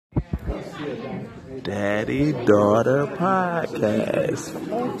Daddy Daughter Podcast.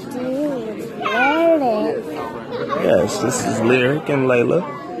 Yes, this is Lyric and Layla.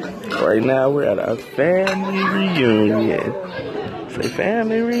 Right now we're at a family reunion. Say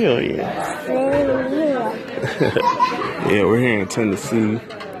family reunion. Yeah, we're here in Tennessee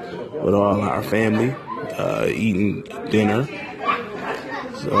with all our family, eating dinner.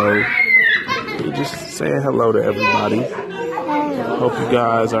 So we're just saying hello to everybody. Hope you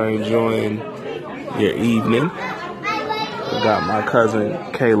guys are enjoying your evening. I got my cousin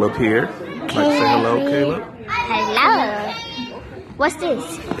Caleb here. Like to say hello, Caleb? Hello. What's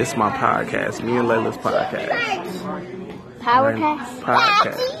this? It's my podcast, me and Layla's podcast.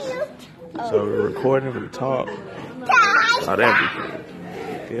 Podcast. So we're recording, we talk about everything.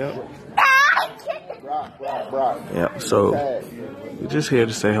 Yep, so we're just here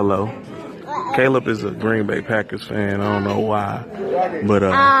to say hello. Caleb is a Green Bay Packers fan. I don't know why, but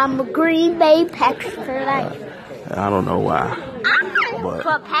I'm a Green Bay Packers for life. I don't know why.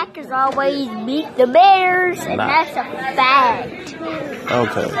 But Packers always beat the Bears, and that's a fact.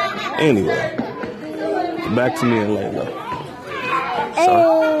 Okay. Anyway, back to me and Layla.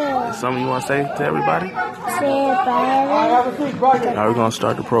 So, something you want to say to everybody? Say bye. Now we're gonna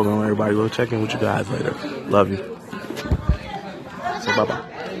start the program. Everybody, go check in with you guys later. Love you. Say bye bye.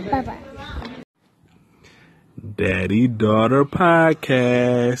 Bye bye. Daddy Daughter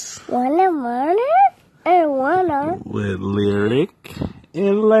Podcast. Wanna with Lyric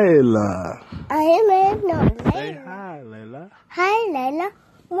and Layla. I am not Layla. Say hi, Layla. Hi, Layla.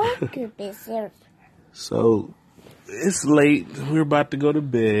 What could be served? So, it's late. We're about to go to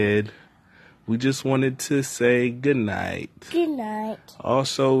bed. We just wanted to say good night. Good night.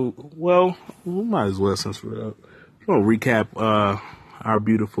 Also, well, we might as well, since we're up, we're going to recap our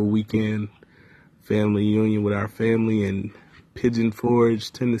beautiful weekend family reunion with our family in Pigeon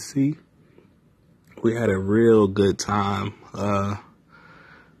Forge, Tennessee. We had a real good time. It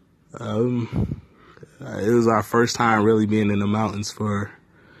was our first time really being in the mountains for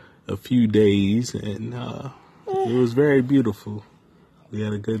a few days, and it was very beautiful. We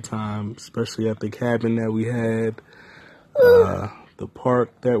had a good time, especially at the cabin that we had, the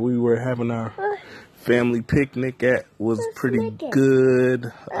park that we were having our family picnic at was pretty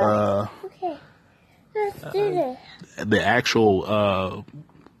good. Okay, let's do this. The actual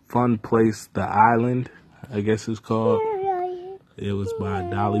fun place, the island, I guess it's called. It was by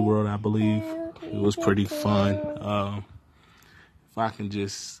Dolly World, I believe. It was pretty fun. If I can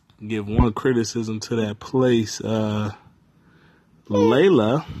just give one criticism to that place,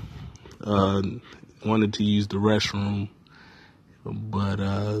 Layla wanted to use the restroom, but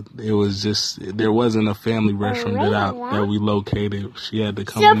it was just, there wasn't a family restroom that we located. She had to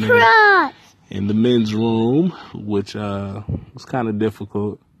come in the men's room, which was kind of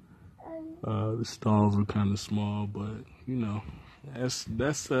difficult. The stalls were kind of small, but you know, that's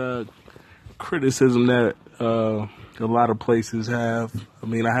a criticism that a lot of places have. I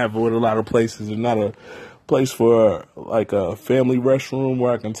mean, I have with a lot of places. There's not a place for like a family restroom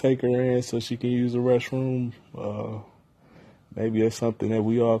where I can take her in so she can use the restroom. Maybe that's something that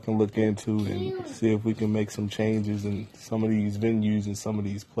we all can look into and see if we can make some changes in some of these venues and some of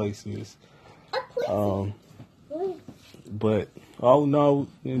these places. But all in all,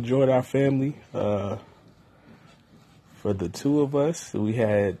 we enjoyed our family. For the two of us,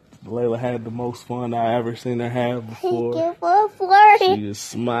 Layla had the most fun I ever seen her have before. Thank you for flirting. She was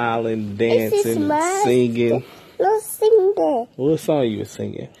smiling, dancing, and singing. Let's sing it. What song you were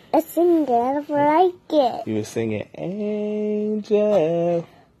singing? I sing it. I like it. You were singing Angel.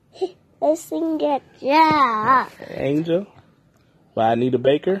 I sing it. Yeah. Angel? By Anita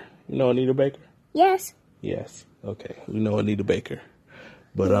Baker? You know Anita Baker? Yes. Yes. Okay. We know Anita Baker.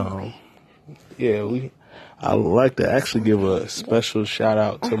 But, yeah, I'd like to actually give a special shout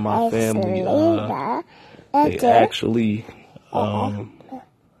out to my family. They actually, for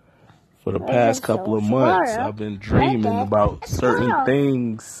the past couple of months, I've been dreaming about certain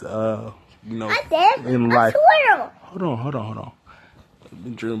things, in life. Hold on. I've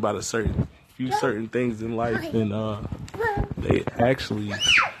been dreaming about few certain things in life, and they actually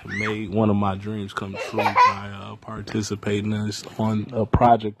made one of my dreams come true by participating on a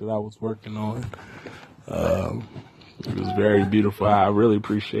project that I was working on. It was very beautiful. I really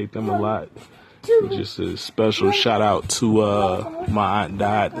appreciate them a lot. Just a special shout out to my Aunt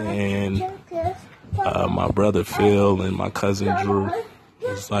Dot and my brother Phil and my cousin Drew.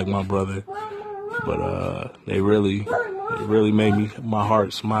 It's like my brother, but they really made my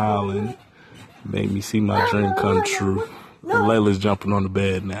heart smile and made me see my dream come true. Layla's jumping on the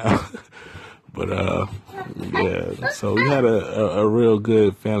bed now. But yeah. So we had a real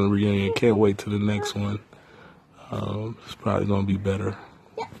good family reunion. Can't wait to the next one. It's probably gonna be better.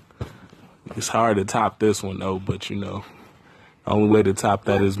 It's hard to top this one though, but you know, the only way to top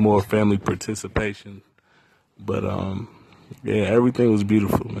that is more family participation. But yeah, everything was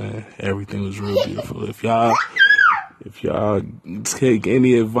beautiful, man. Everything was real beautiful. If y'all take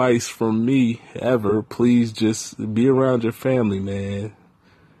any advice from me ever, please just be around your family, man.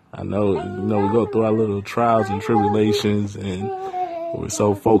 I know, we go through our little trials and tribulations, and we're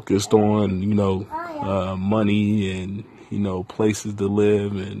so focused on, money and, places to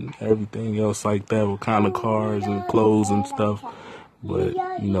live and everything else like that, what kind of cars and clothes and stuff. But,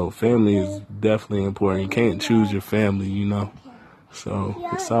 family is definitely important. You can't choose your family, So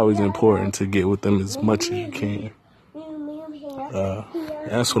it's always important to get with them as much as you can.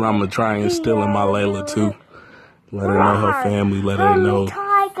 That's what I'm going to try and instill in my Layla, too. Let her know her family, let her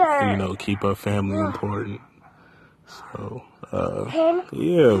know, keep her family important. So,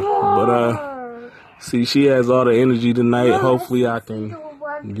 yeah, but, see, she has all the energy tonight. Hopefully I can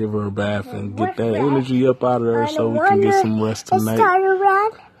give her a bath and get that energy up out of her so we can get some rest tonight.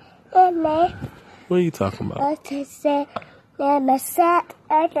 What are you talking about?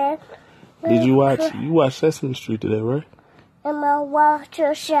 Did you watch Sesame Street today, right? And my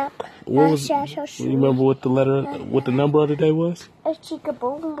water shop. You remember what the number of the day was? A chicka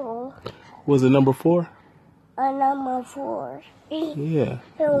boom boom. Was it number 4? Number 4. Yeah.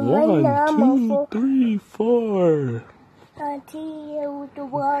 1, 2, 3, 4.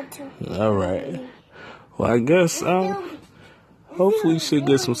 All right. Well, I guess hopefully she'll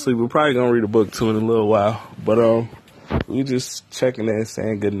get some sleep. We're probably gonna read a book too in a little while. But we just checking in,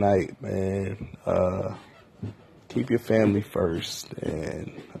 saying good night, man. Keep your family first,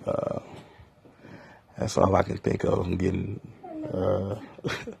 and that's all I can think of. I'm getting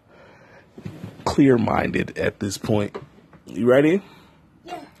clear-minded at this point. You ready?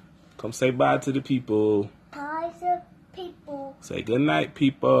 Yeah. Come say bye to the people. Bye to people. Say good night,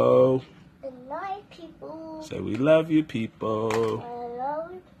 people. Good night, people. Say we love you, people. I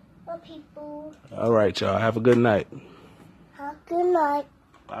love you, people. All right, y'all. Have a good night. Have a good night.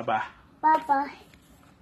 Bye-bye. Bye-bye.